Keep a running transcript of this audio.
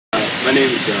My name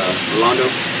is Rolando,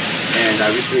 and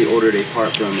I recently ordered a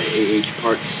part from AH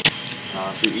Parts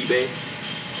through eBay,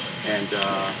 and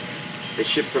they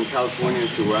shipped from California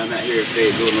to where I'm at here in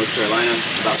Fayetteville, North Carolina,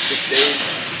 about 6 days.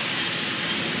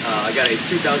 I got a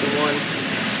 2001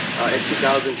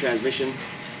 S2000 transmission,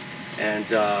 and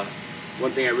one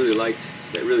thing I really liked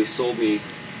that really sold me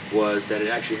was that it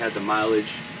actually had the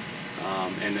mileage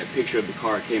and that picture of the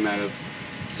car it came out of,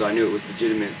 so I knew it was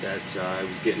legitimate that I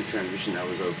was getting a transmission that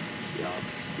was of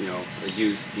a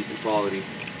used, decent quality.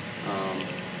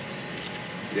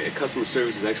 The customer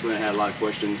service was excellent. I had a lot of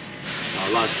questions,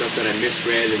 a lot of stuff that I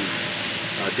misread and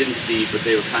didn't see, but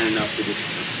they were kind enough to just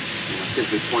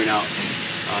simply point out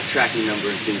tracking number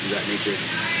and things of that nature.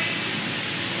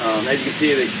 As you can see,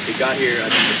 it got here. I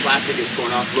think the plastic is torn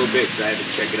off a little bit because I had to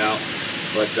check it out.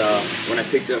 But when I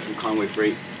picked it up from Conway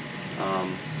Freight,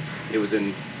 it was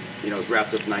in, it was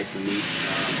wrapped up nice and neat.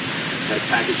 Had a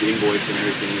package invoice and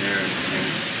everything there, and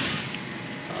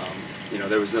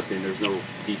there was nothing. There was no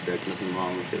defect, nothing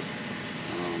wrong with it.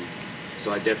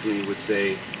 So I definitely would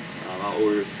say I'll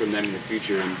order from them in the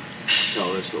future and tell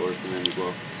others to order from them as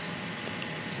well.